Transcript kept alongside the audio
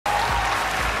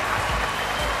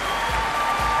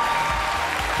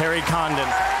Kerry Condon.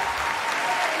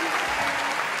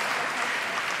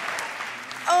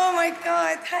 Oh my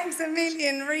God, thanks a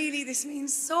million, really. This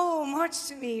means so much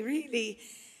to me, really.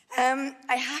 I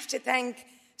have to thank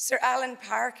Sir Alan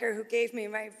Parker, who gave me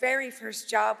my very first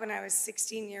job when I was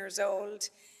 16 years old.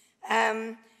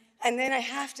 And then I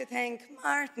have to thank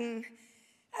Martin.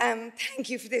 Thank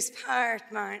you for this part,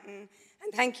 Martin.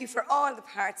 And thank you for all the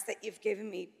parts that you've given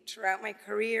me throughout my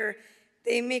career.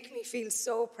 They make me feel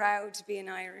so proud to be an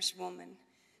Irish woman.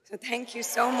 So thank you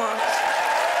so much.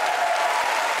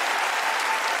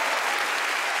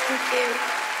 Thank you.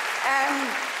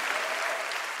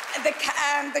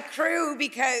 The crew,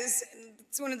 because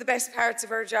it's one of the best parts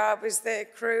of our job is the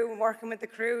crew and working with the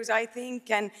crews, I think,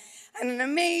 and an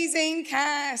amazing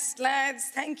cast,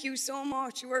 lads. Thank you so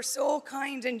much. You were so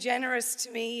kind and generous to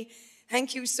me.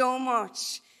 Thank you so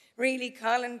much. Really,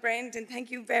 Colin, Brendan, thank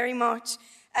you very much.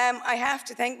 I have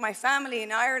to thank my family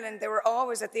in Ireland. They were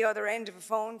always at the other end of a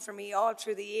phone for me all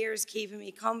through the years, keeping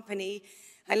me company.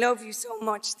 I love you so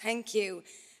much. Thank you.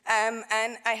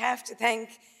 And I have to thank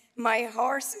my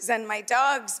horses and my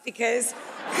dogs, because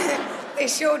they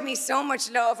showed me so much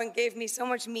love and gave me so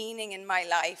much meaning in my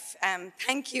life.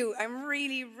 Thank you. I'm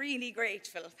really, really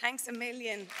grateful. Thanks a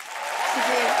million.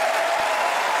 Thank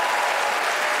you.